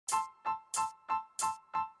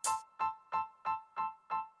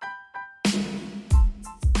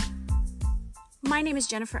My name is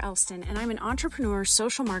Jennifer Elston, and I'm an entrepreneur,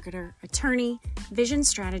 social marketer, attorney, vision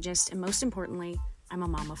strategist, and most importantly, I'm a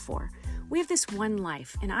mom of 4. We have this one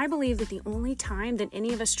life, and I believe that the only time that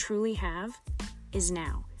any of us truly have is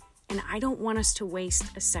now. And I don't want us to waste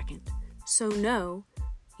a second. So no,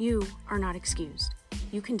 you are not excused.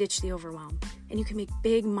 You can ditch the overwhelm, and you can make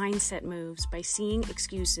big mindset moves by seeing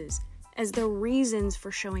excuses as the reasons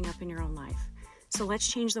for showing up in your own life. So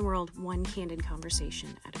let's change the world one candid conversation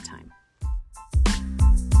at a time.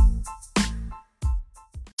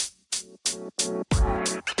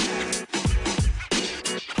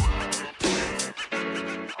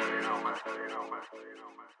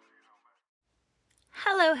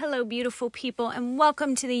 Hello, beautiful people, and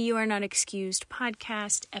welcome to the You Are Not Excused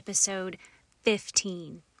podcast, episode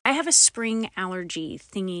 15. I have a spring allergy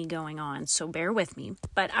thingy going on, so bear with me.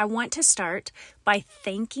 But I want to start by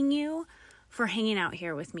thanking you for hanging out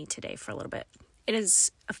here with me today for a little bit. It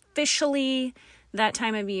is officially that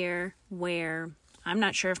time of year where I'm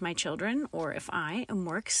not sure if my children or if I am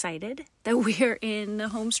more excited that we're in the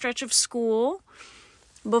home stretch of school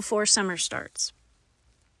before summer starts.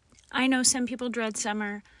 I know some people dread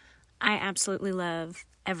summer. I absolutely love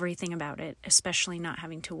everything about it, especially not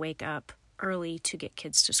having to wake up early to get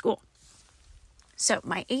kids to school. So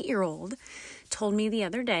my 8-year-old told me the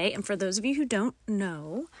other day, and for those of you who don't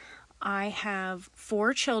know, I have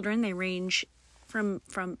 4 children. They range from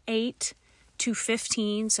 8 to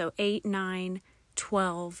 15, so 8, 9,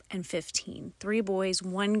 12, and 15. 3 boys,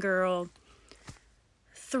 1 girl,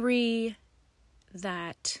 3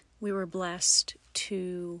 that we were blessed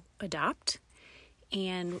to adopt,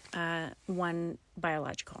 and 1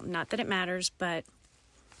 biological. Not that it matters, but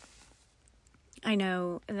I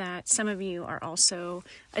know that some of you are also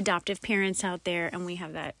adoptive parents out there, and we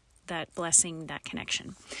have that blessing, that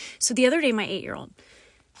connection. So the other day, my 8-year-old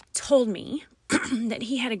told me that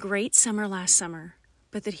he had a great summer last summer,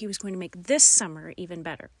 but that he was going to make this summer even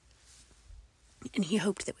better. And he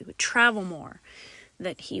hoped that we would travel more,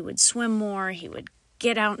 that he would swim more, he would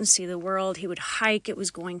get out and see the world, he would hike. It was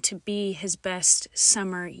going to be his best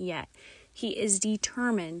summer yet. He is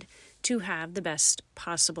determined to have the best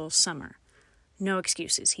possible summer. No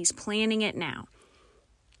excuses. He's planning it now.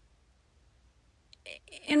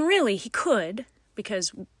 And really, he could,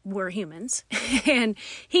 because we're humans, and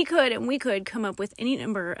he could and we could come up with any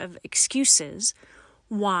number of excuses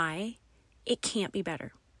why it can't be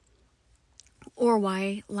better, or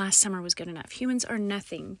why last summer was good enough. Humans are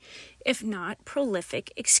nothing if not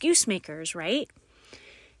prolific excuse makers, right?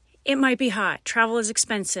 It might be hot, travel is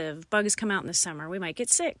expensive, bugs come out in the summer, we might get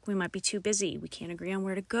sick, we might be too busy, we can't agree on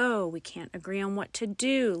where to go, we can't agree on what to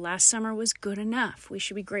do. Last summer was good enough. We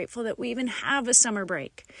should be grateful that we even have a summer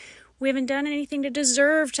break. We haven't done anything to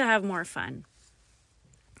deserve to have more fun.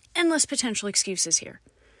 Endless potential excuses here.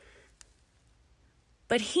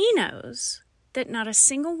 But he knows that not a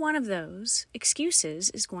single one of those excuses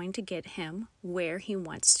is going to get him where he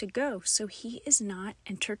wants to go. So he is not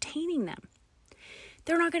entertaining them.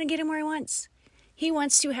 They're not going to get him where he wants. He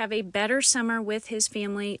wants to have a better summer with his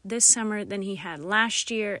family this summer than he had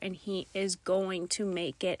last year, and he is going to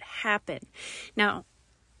make it happen. Now,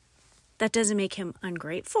 that doesn't make him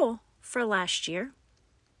ungrateful for last year.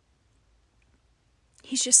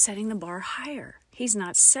 He's just setting the bar higher. He's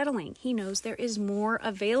not settling. He knows there is more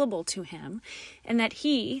available to him, and that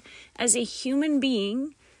he, as a human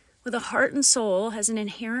being with a heart and soul, has an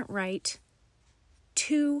inherent right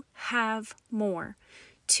to have more,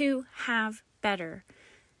 to have better,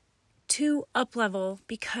 to up-level,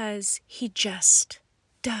 because he just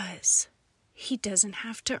does. He doesn't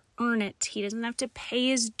have to earn it. He doesn't have to pay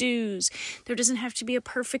his dues. There doesn't have to be a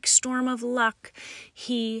perfect storm of luck.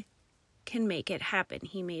 He can make it happen.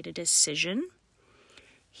 He made a decision.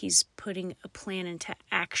 He's putting a plan into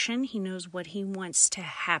action. He knows what he wants to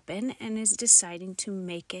happen and is deciding to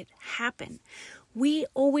make it happen. We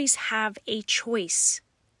always have a choice.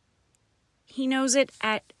 He knows it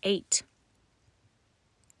at 8.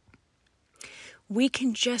 We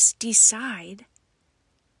can just decide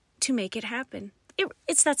to make it happen.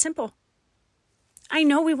 It's that simple. I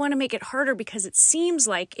know we want to make it harder because it seems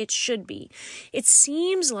like it should be. It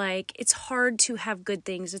seems like it's hard to have good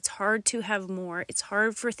things. It's hard to have more. It's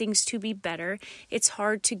hard for things to be better. It's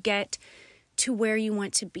hard to get to where you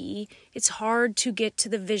want to be. It's hard to get to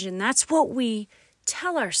the vision. That's what we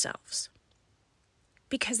tell ourselves,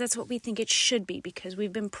 because that's what we think it should be, because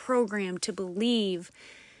we've been programmed to believe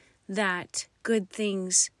that good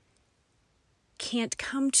things can't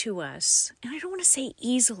come to us. And I don't want to say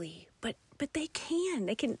easily, but they can.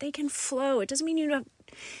 They can flow. It doesn't mean you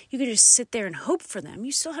can just sit there and hope for them.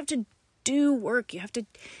 You still have to do work. You have to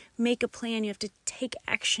make a plan. You have to take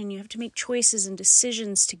action. You have to make choices and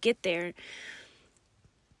decisions to get there.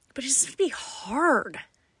 But it's going to be hard.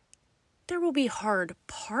 There will be hard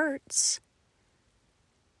parts.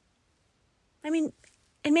 I mean,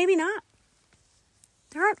 and maybe not.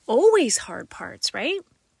 There aren't always hard parts, right?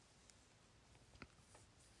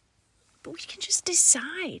 But we can just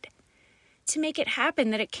decide to make it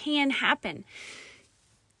happen, that it can happen.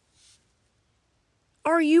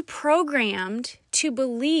 Are you programmed to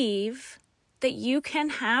believe that you can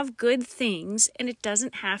have good things and it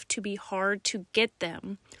doesn't have to be hard to get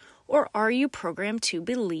them? Or are you programmed to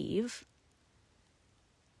believe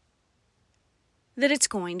that it's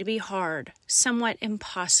going to be hard, somewhat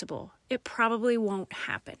impossible? It probably won't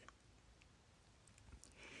happen.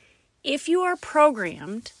 If you are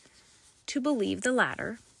programmed to believe the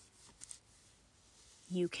latter,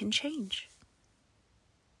 you can change.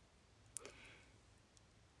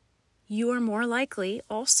 You are more likely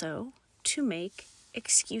also to make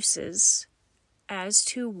excuses as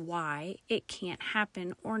to why it can't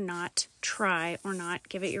happen, or not try, or not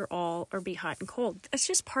give it your all, or be hot and cold. That's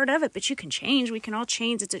just part of it, but you can change. We can all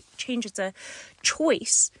change. It's a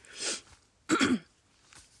choice.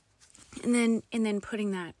 and then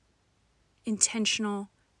putting that intentional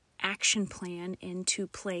action plan into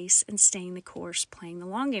place and staying the course, playing the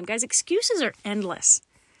long game. Guys, excuses are endless.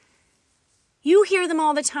 You hear them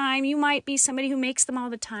all the time. You might be somebody who makes them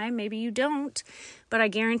all the time. Maybe you don't, but I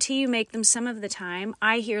guarantee you make them some of the time.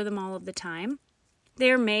 I hear them all of the time.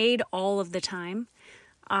 They're made all of the time.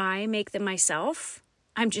 I make them myself.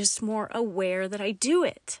 I'm just more aware that I do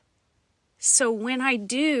it. So when I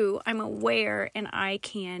do, I'm aware and I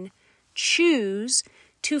can choose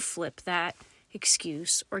to flip that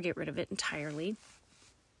excuse or get rid of it entirely,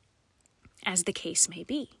 as the case may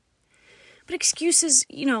be. But excuses,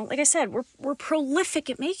 like I said, we're prolific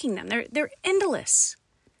at making them. They're endless.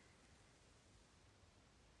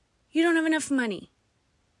 You don't have enough money.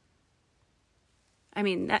 I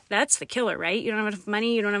mean, that's the killer, right? You don't have enough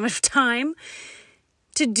money. You don't have enough time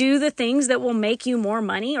to do the things that will make you more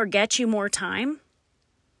money or get you more time.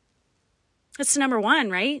 That's number one,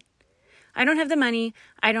 right? I don't have the money.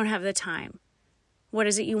 I don't have the time. What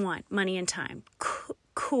is it you want? Money and time.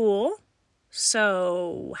 Cool.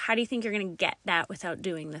 So how do you think you're going to get that without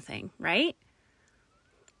doing the thing, right?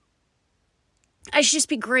 I should just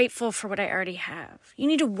be grateful for what I already have. You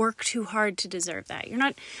need to work too hard to deserve that. You're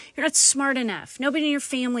not smart enough. Nobody in your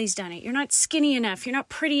family's done it. You're not skinny enough. You're not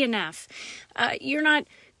pretty enough. You're not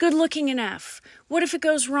good looking enough. What if it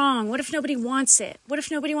goes wrong? What if nobody wants it? What if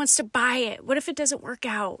nobody wants to buy it? What if it doesn't work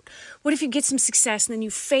out? What if you get some success and then you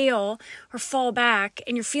fail or fall back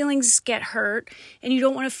and your feelings get hurt and you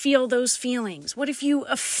don't want to feel those feelings? What if you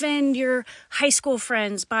offend your high school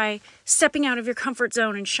friends by stepping out of your comfort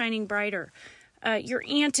zone and shining brighter? Your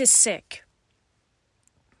aunt is sick.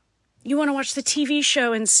 You want to watch the TV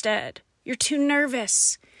show instead. You're too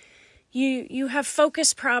nervous. You have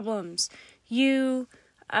focus problems. You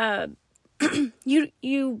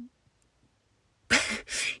you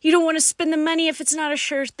don't want to spend the money if it's not a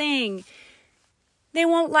sure thing. They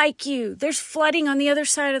won't like you. There's flooding on the other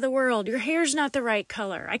side of the world. Your hair's not the right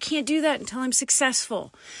color. I can't do that until I'm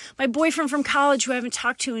successful. My boyfriend from college, who I haven't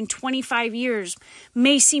talked to in 25 years,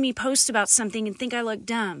 may see me post about something and think I look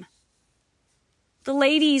dumb. The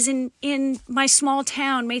ladies in my small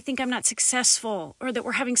town may think I'm not successful, or that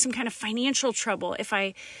we're having some kind of financial trouble if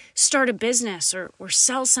I start a business or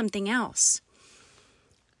sell something else.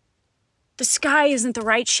 The sky isn't the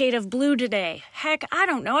right shade of blue today. Heck, I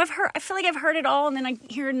don't know. I feel like I've heard it all, and then I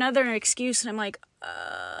hear another excuse, and I'm like,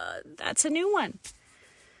 that's a new one.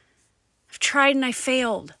 I've tried and I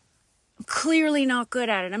failed. I'm clearly not good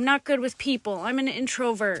at it. I'm not good with people. I'm an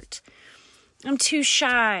introvert. I'm too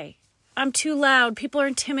shy. I'm too loud. People are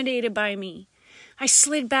intimidated by me. I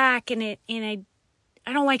slid back and I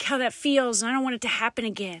don't like how that feels, and I don't want it to happen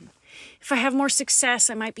again. If I have more success,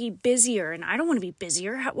 I might be busier, and I don't want to be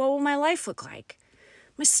busier. What will my life look like?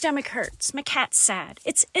 My stomach hurts. My cat's sad.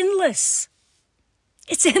 It's endless.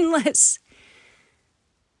 It's endless.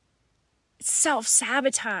 It's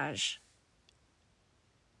self-sabotage.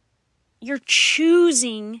 You're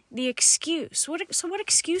choosing the excuse. What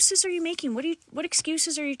excuses are you making? What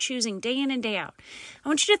excuses are you choosing day in and day out? I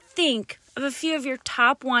want you to think of a few of your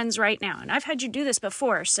top ones right now. And I've had you do this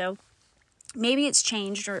before, so maybe it's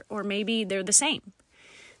changed or maybe they're the same.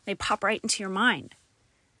 They pop right into your mind.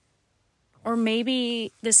 Or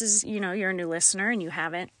maybe this is, you're a new listener and you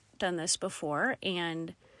haven't done this before,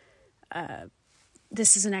 and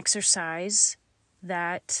this is an exercise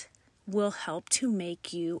that will help to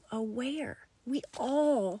make you aware. We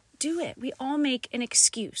all do it. We all make an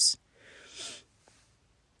excuse.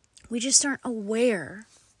 We just aren't aware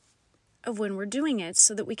of when we're doing it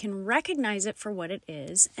so that we can recognize it for what it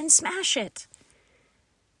is and smash it.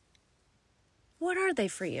 What are they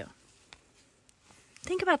for you?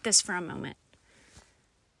 Think about this for a moment.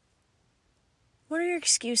 What are your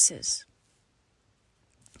excuses?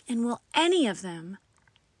 And will any of them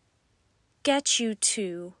get you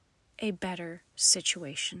to a better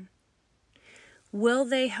situation? Will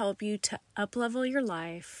they help you to up-level your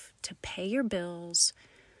life, to pay your bills,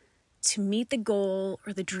 to meet the goal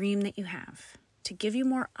or the dream that you have, to give you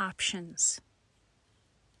more options?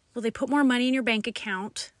 Will they put more money in your bank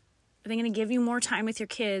account? Are they going to give you more time with your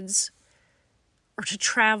kids, or to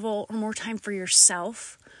travel, or more time for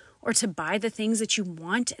yourself, or to buy the things that you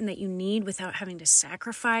want and that you need without having to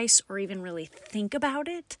sacrifice or even really think about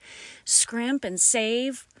it? Scrimp and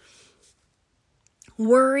save,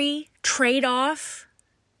 worry, trade off.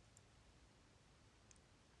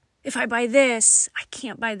 If I buy this, I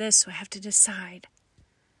can't buy this, so I have to decide.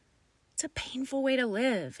 It's a painful way to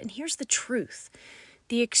live. And here's the truth.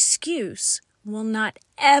 The excuse will not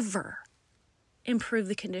ever improve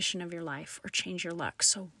the condition of your life or change your luck.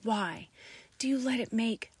 So why do you let it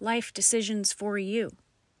make life decisions for you?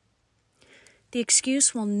 The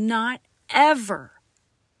excuse will not ever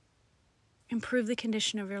improve the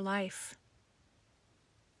condition of your life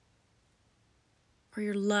or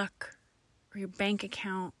your luck or your bank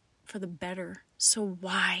account for the better. So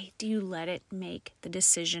why do you let it make the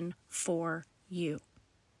decision for you?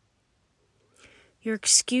 Your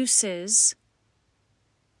excuses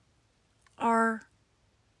are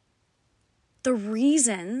the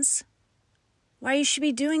reasons why you should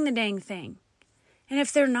be doing the dang thing. And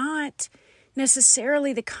if they're not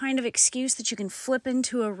necessarily the kind of excuse that you can flip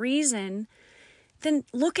into a reason, then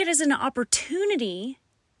look at it as an opportunity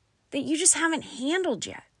that you just haven't handled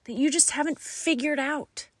yet, that you just haven't figured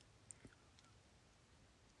out,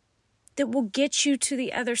 that will get you to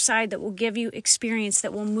the other side, that will give you experience,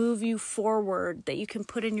 that will move you forward, that you can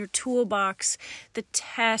put in your toolbox, the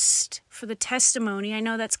test for the testimony. I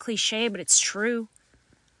know that's cliche, but it's true.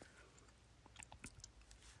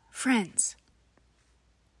 Friends.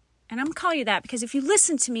 And I'm going to call you that because if you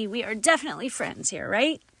listen to me, we are definitely friends here,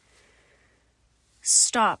 right?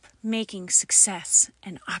 Stop making success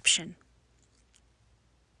an option.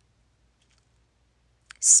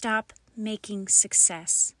 Stop making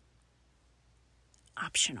success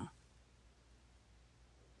optional.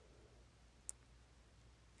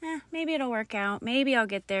 Maybe it'll work out. Maybe I'll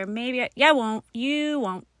get there. I won't. You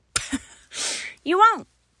won't. You won't.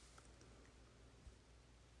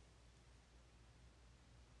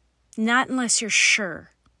 Not unless you're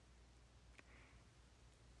sure.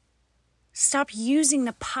 Stop using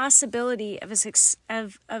the possibility of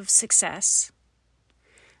success,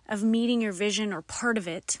 of meeting your vision or part of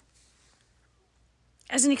it,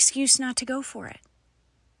 as an excuse not to go for it.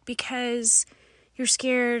 Because you're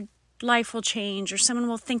scared life will change, or someone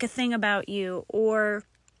will think a thing about you, or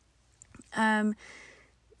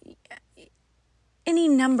any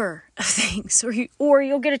number of things, or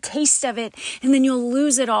you'll get a taste of it and then you'll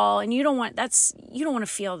lose it all, and you don't want to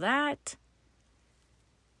feel that.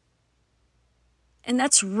 And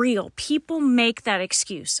that's real. People make that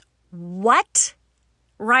excuse. What?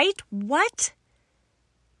 Right? What?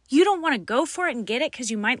 You don't want to go for it and get it because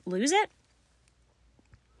you might lose it?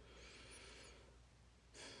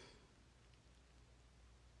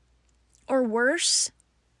 Or worse,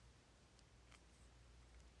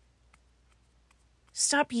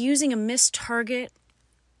 stop using a missed target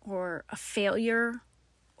or a failure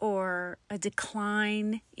or a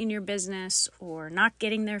decline in your business or not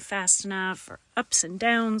getting there fast enough or ups and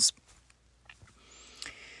downs.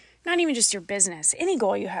 Not even just your business, any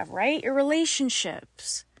goal you have, right? Your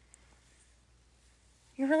relationships,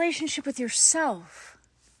 your relationship with yourself,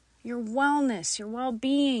 your wellness, your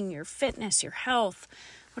well-being, your fitness, your health,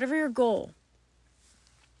 whatever your goal,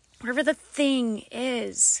 whatever the thing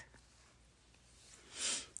is,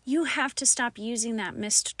 you have to stop using that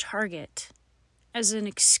missed target as an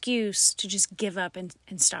excuse to just give up and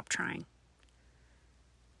stop trying.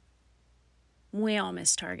 We all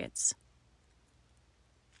miss targets.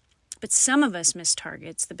 But some of us miss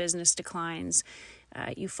targets. The business declines.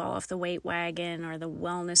 You fall off the weight wagon or the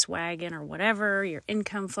wellness wagon or whatever. Your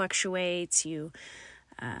income fluctuates. You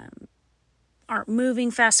aren't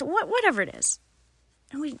moving fast. Whatever it is.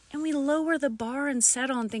 And we lower the bar and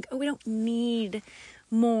settle and think, we don't need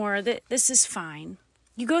more. This is fine.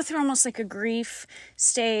 You go through almost like a grief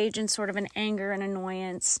stage and sort of an anger and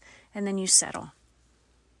annoyance, and then you settle.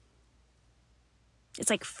 It's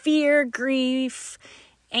like fear, grief,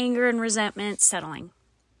 anger, and resentment settling.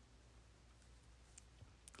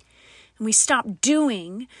 And we stop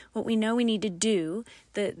doing what we know we need to do,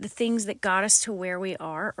 the things that got us to where we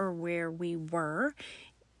are or where we were,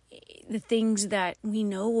 the things that we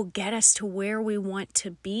know will get us to where we want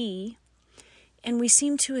to be. And we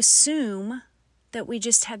seem to assume that we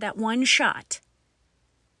just had that one shot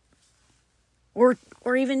or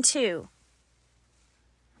even two.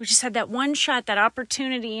 We just had that one shot, that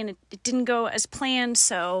opportunity, and it didn't go as planned,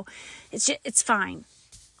 so it's fine.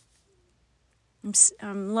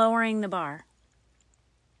 I'm lowering the bar.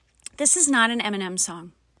 This is not an Eminem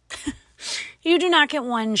song. You do not get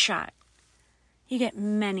one shot. You get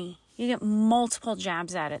many. You get multiple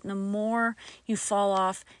jabs at it. And the more you fall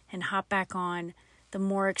off and hop back on, the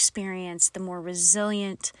more experienced, the more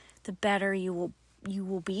resilient, the better you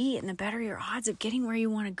will be, and the better your odds of getting where you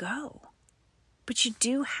want to go. But you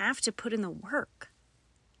do have to put in the work.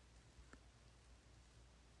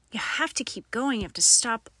 You have to keep going. You have to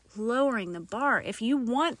stop lowering the bar. If you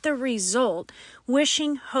want the result,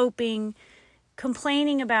 wishing, hoping,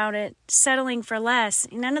 complaining about it, settling for less,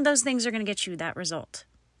 none of those things are going to get you that result.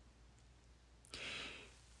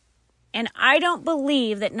 And I don't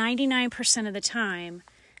believe that 99% of the time,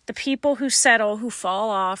 the people who settle, who fall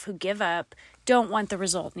off, who give up, don't want the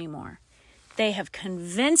result anymore. They have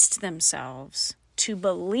convinced themselves to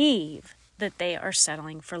believe that they are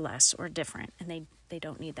settling for less or different, and they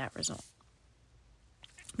don't need that result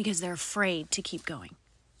because they're afraid to keep going.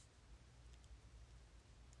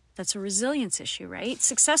 That's a resilience issue, right?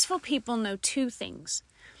 Successful people know two things: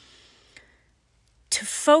 to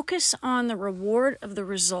focus on the reward of the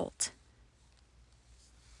result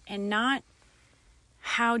and not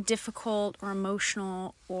how difficult or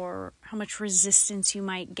emotional or how much resistance you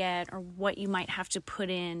might get or what you might have to put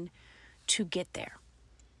in to get there.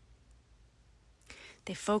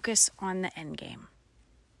 They focus on the end game.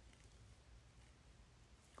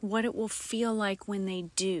 What it will feel like when they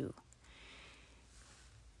do.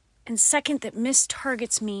 And second, that missed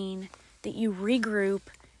targets mean that you regroup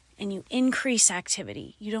and you increase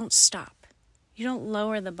activity. You don't stop. You don't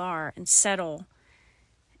lower the bar and settle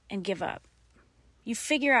and give up. You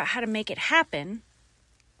figure out how to make it happen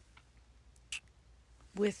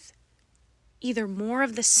with either more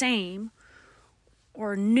of the same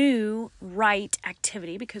or new right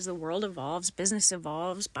activity, because the world evolves, business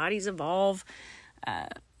evolves, bodies evolve,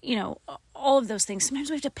 all of those things. Sometimes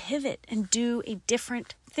we have to pivot and do a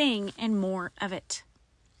different thing and more of it.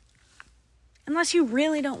 Unless you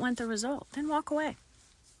really don't want the result, then walk away.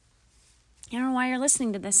 You don't know why you're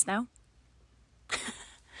listening to this, though.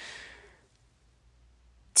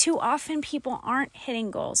 Too often people aren't hitting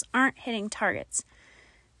goals, aren't hitting targets.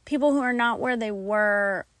 People who are not where they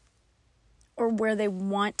were or where they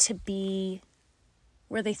want to be,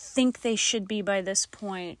 where they think they should be by this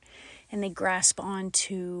point, and they grasp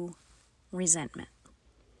onto resentment.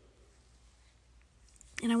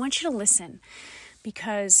 And I want you to listen,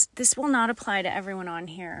 because this will not apply to everyone on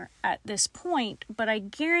here at this point, but I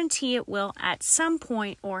guarantee it will at some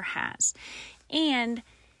point or has. And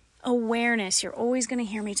awareness, you're always going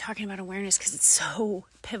to hear me talking about awareness because it's so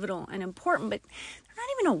pivotal and important, but they're not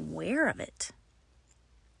even aware of it.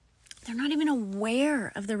 They're not even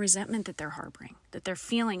aware of the resentment that they're harboring, that they're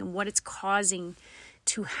feeling, and what it's causing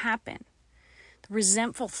to happen. The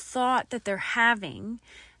resentful thought that they're having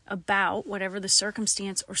about whatever the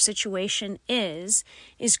circumstance or situation is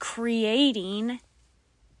creating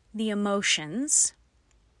the emotions.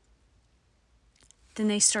 Then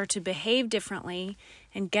they start to behave differently,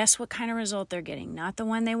 and guess what kind of result they're getting? Not the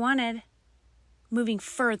one they wanted. Moving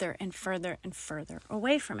further and further and further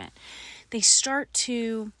away from it. They start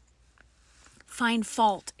to find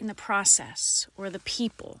fault in the process or the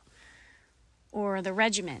people or the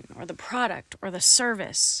regimen or the product or the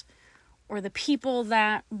service or the people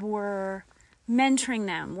that were mentoring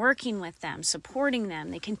them, working with them, supporting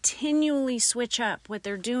them. They continually switch up what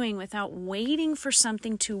they're doing without waiting for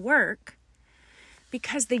something to work,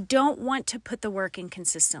 because they don't want to put the work in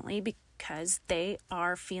consistently, because they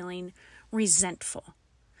are feeling resentful.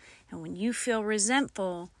 And when you feel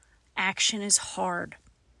resentful, action is hard.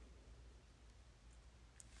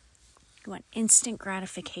 You want instant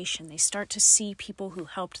gratification. They start to see people who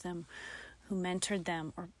helped them, who mentored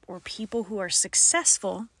them, or people who are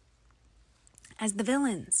successful as the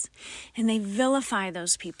villains. And they vilify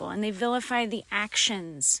those people, and they vilify the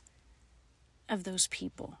actions of those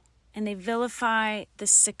people. And they vilify the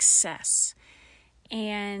success,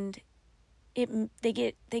 and they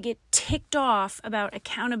get ticked off about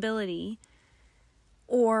accountability,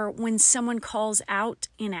 or when someone calls out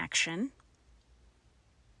inaction,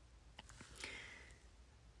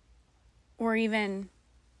 or even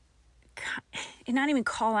not even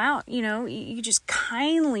call out, you just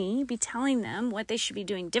kindly be telling them what they should be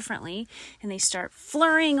doing differently. And they start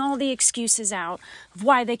flurrying all the excuses out of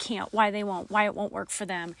why they can't, why they won't, why it won't work for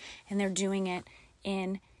them. And they're doing it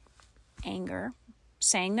in anger,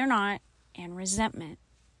 saying they're not, and resentment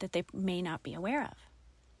that they may not be aware of.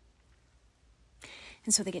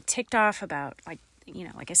 And so they get ticked off about, like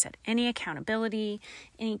I said, any accountability,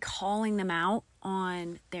 any calling them out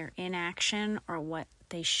on their inaction or what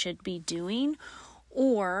they should be doing,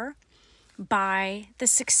 or by the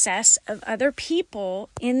success of other people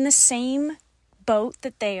in the same boat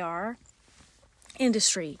that they are,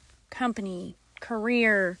 industry, company,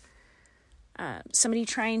 career, somebody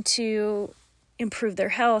trying to improve their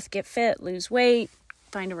health, get fit, lose weight,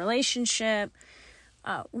 find a relationship,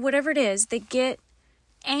 whatever it is, they get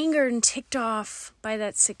angered and ticked off by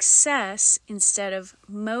that success instead of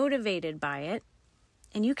motivated by it.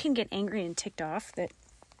 And you can get angry and ticked off that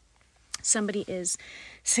somebody is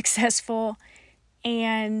successful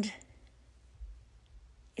and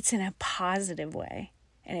it's in a positive way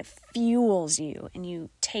and it fuels you and you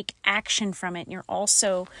take action from it. And you're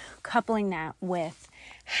also coupling that with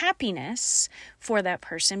happiness for that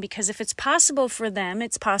person, because if it's possible for them,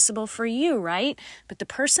 it's possible for you, right? But the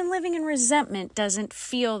person living in resentment doesn't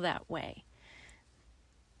feel that way.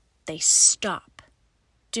 They stop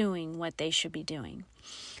doing what they should be doing.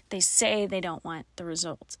 They say they don't want the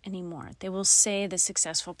results anymore. They will say the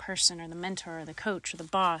successful person or the mentor or the coach or the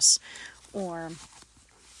boss or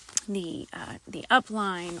the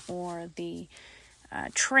upline or the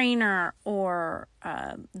trainer or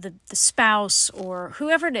the spouse or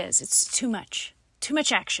whoever it is. It's too much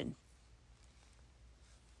action.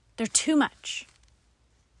 They're too much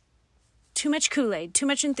Kool-Aid, too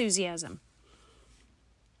much enthusiasm,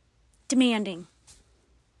 demanding,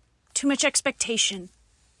 too much expectation.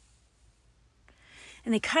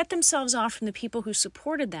 And they cut themselves off from the people who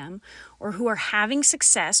supported them or who are having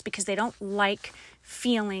success because they don't like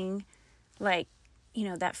feeling like,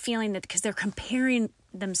 that feeling that, because they're comparing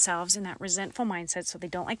themselves in that resentful mindset. So they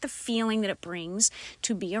don't like the feeling that it brings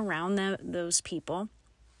to be around those people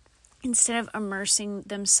instead of immersing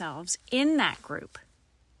themselves in that group.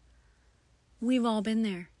 We've all been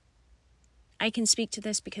there. I can speak to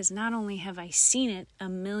this because not only have I seen it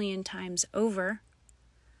 1,000,000 times over,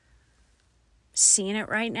 seeing it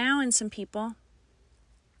right now in some people,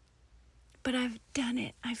 but I've done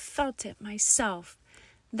it. I've felt it myself.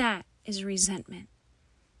 That is resentment.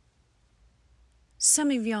 Some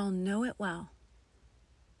of y'all know it well,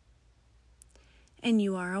 and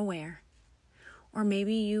you are aware. Or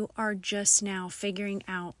maybe you are just now figuring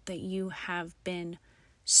out that you have been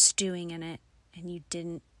stewing in it and you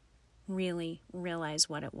didn't really realize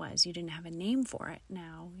what it was. You didn't have a name for it.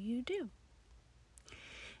 Now you do.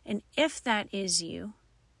 And if that is you,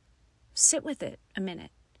 sit with it a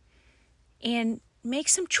minute and make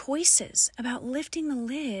some choices about lifting the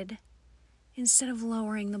lid instead of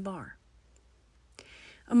lowering the bar.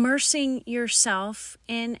 Immersing yourself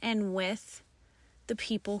in and with the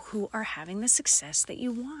people who are having the success that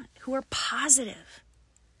you want, who are positive,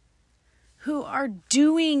 who are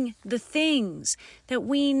doing the things that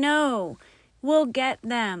we know will get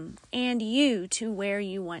them and you to where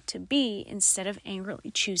you want to be, instead of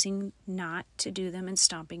angrily choosing not to do them and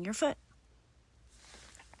stomping your foot.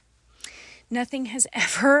 Nothing has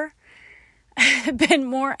ever been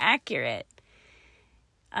more accurate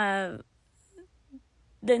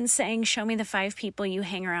than saying, show me the 5 people you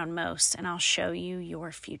hang around most and I'll show you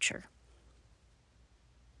your future.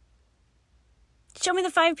 Show me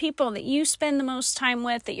the 5 people that you spend the most time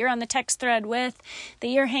with, that you're on the text thread with, that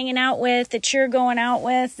you're hanging out with, that you're going out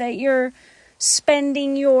with, that you're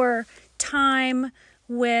spending your time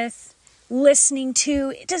with, listening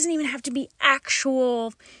to. It doesn't even have to be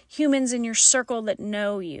actual humans in your circle that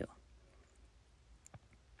know you.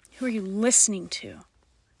 Who are you listening to?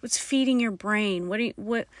 What's feeding your brain?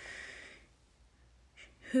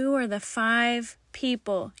 Who are the 5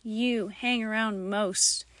 people you hang around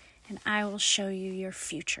most? And I will show you your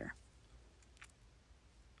future.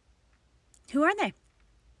 Who are they?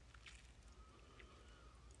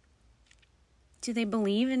 Do they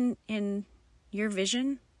believe in your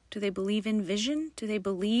vision? Do they believe in vision? Do they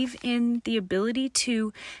believe in the ability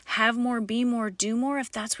to have more, be more, do more, if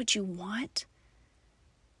that's what you want?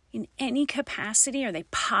 In any capacity? Are they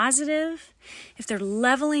positive? If they're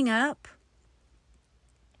leveling up,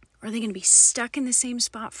 are they going to be stuck in the same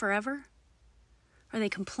spot forever? Are they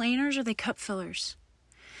complainers or are they cup fillers?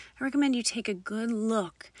 I recommend you take a good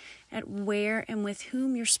look at where and with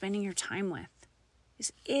whom you're spending your time with.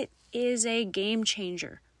 It is a game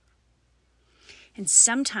changer. And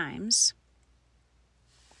sometimes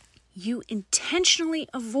you intentionally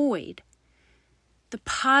avoid the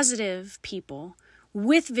positive people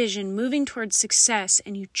with vision moving towards success,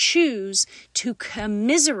 and you choose to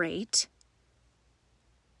commiserate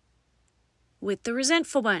with the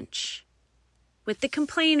resentful bunch, with the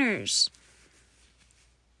complainers,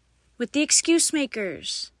 with the excuse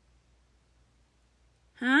makers.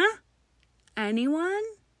 Huh? Anyone?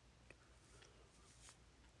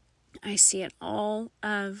 I see it all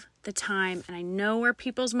of the time, and I know where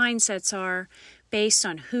people's mindsets are based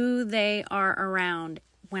on who they are around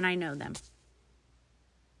when I know them.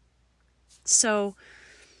 So,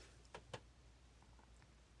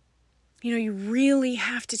 you really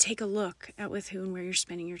have to take a look at with who and where you're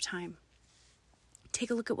spending your time. Take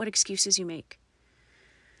a look at what excuses you make.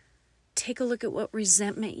 Take a look at what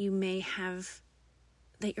resentment you may have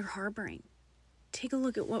that you're harboring. Take a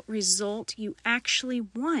look at what result you actually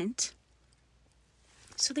want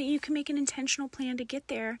so that you can make an intentional plan to get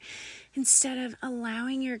there instead of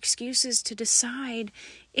allowing your excuses to decide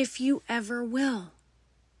if you ever will.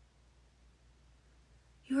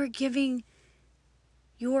 You are giving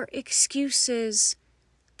your excuses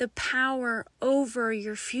the power over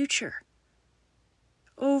your future,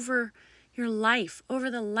 over your life, over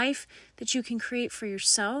the life that you can create for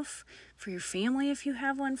yourself, for your family if you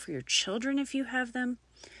have one, for your children if you have them.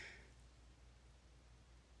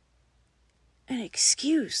 An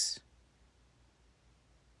excuse.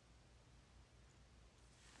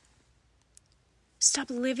 Stop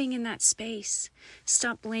living in that space.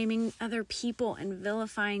 Stop blaming other people and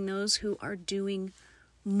vilifying those who are doing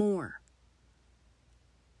more.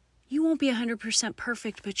 You won't be 100%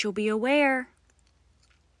 perfect, but you'll be aware.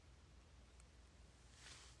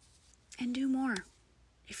 And do more.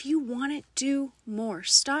 If you want it, do more.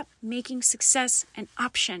 Stop making success an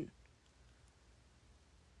option.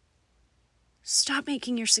 Stop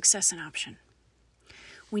making your success an option.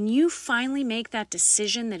 When you finally make that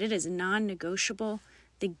decision that it is non-negotiable,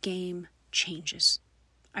 the game changes.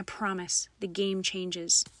 I promise, the game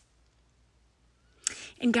changes.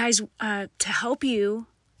 And guys, to help you,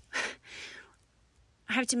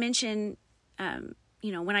 I have to mention,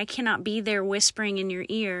 when I cannot be there whispering in your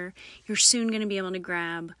ear, you're soon going to be able to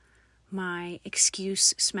grab my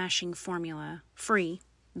excuse smashing formula free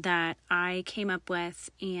that I came up with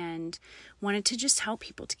and wanted to just help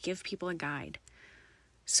people, to give people a guide.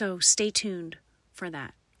 So stay tuned for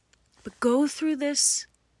that. But go through this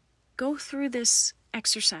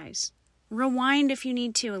exercise. Rewind if you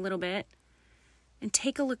need to a little bit and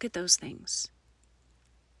take a look at those things.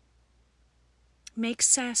 Make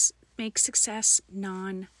success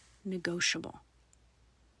non-negotiable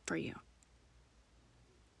for you.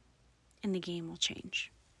 And the game will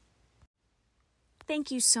change.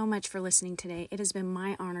 Thank you so much for listening today. It has been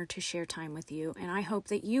my honor to share time with you, and I hope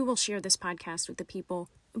that you will share this podcast with the people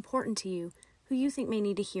important to you who you think may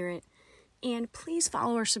need to hear it. And please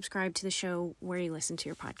follow or subscribe to the show where you listen to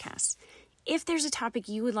your podcasts. If there's a topic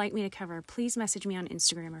you would like me to cover, please message me on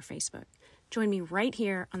Instagram or Facebook. Join me right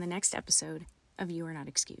here on the next episode of You Are Not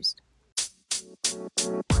Excused.